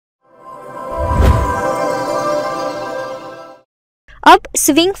अब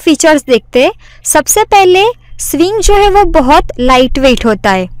swing features देखते हैं। सबसे पहले स्विंग जो है वो बहुत लाइट वेट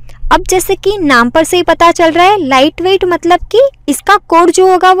होता है। अब जैसे कि नाम पर से ही पता चल रहा है, लाइट वेट मतलब कि इसका कोड जो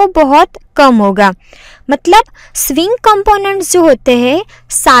होगा वो बहुत कम होगा। मतलब स्विंग कंपोनेंट्स जो होते हैं,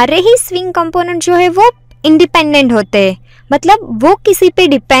 सारे ही स्विंग कंपोनेंट जो है वो इंडिपेंडेंट होते हैं, मतलब वो किसी पे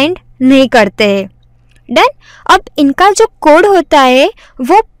डिपेंड नहीं करते हैं। डन। अब इनका जो कोड होता है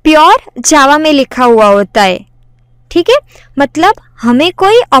वो प्योर जावा में लिखा हुआ होता है। ठीक है, मतलब हमें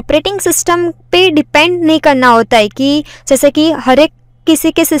कोई ऑपरेटिंग सिस्टम पे डिपेंड नहीं करना होता है कि जैसे कि हर एक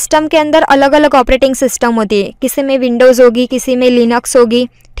किसी के सिस्टम के अंदर अलग अलग ऑपरेटिंग सिस्टम होती है, किसी में विंडोज़ होगी, किसी में लिनक्स होगी।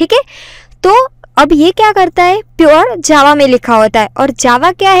 ठीक है, तो अब ये क्या करता है, प्योर जावा में लिखा होता है। और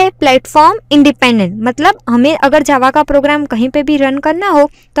जावा क्या है, प्लेटफॉर्म इंडिपेंडेंट। मतलब हमें अगर जावा का प्रोग्राम कहीं पे भी रन करना हो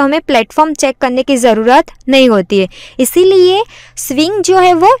तो हमें प्लेटफॉर्म चेक करने की ज़रूरत नहीं होती है, इसीलिए स्विंग जो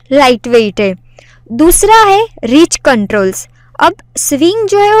है वो लाइट वेट है। दूसरा है रिच कंट्रोल्स। अब स्विंग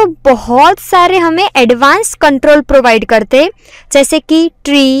जो है वो बहुत सारे हमें एडवांस कंट्रोल प्रोवाइड करते हैं, जैसे कि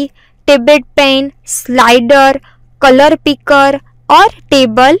tree, table pen, slider, colour picker और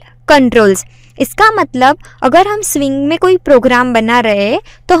टेबल कंट्रोल्स। इसका मतलब अगर हम स्विंग में कोई प्रोग्राम बना रहे हैं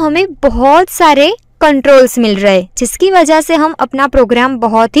तो हमें बहुत सारे कंट्रोल्स मिल रहे हैं, जिसकी वजह से हम अपना प्रोग्राम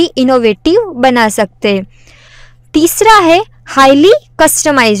बहुत ही इनोवेटिव बना सकते हैं। तीसरा है हाईली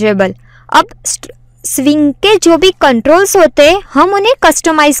कस्टमाइजेबल। अब स्विंग के जो भी कंट्रोल्स होते हैं हम उन्हें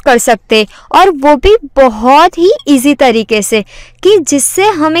कस्टमाइज कर सकते हैं, और वो भी बहुत ही इजी तरीके से, कि जिससे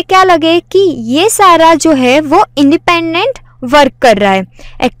हमें क्या लगे कि ये सारा जो है वो इंडिपेंडेंट वर्क कर रहा है।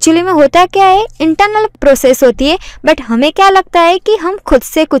 एक्चुअली में होता क्या है, इंटरनल प्रोसेस होती है, बट हमें क्या लगता है कि हम खुद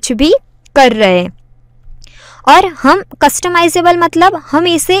से कुछ भी कर रहे हैं। और हम कस्टमाइजेबल मतलब हम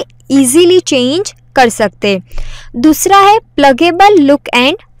इसे इजीली चेंज कर सकते हैं। दूसरा है pluggable look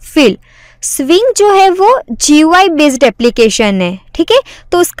and feel. Swing जो है वो GUI बेस्ड एप्लीकेशन है, ठीक है,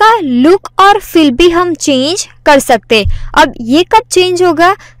 तो उसका लुक और फील भी हम चेंज कर सकते हैं। अब ये कब चेंज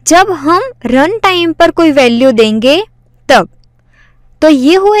होगा, जब हम रन टाइम पर कोई वैल्यू देंगे तब। तो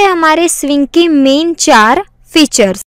ये हुए हमारे स्विंग की मेन 4 फीचर्स।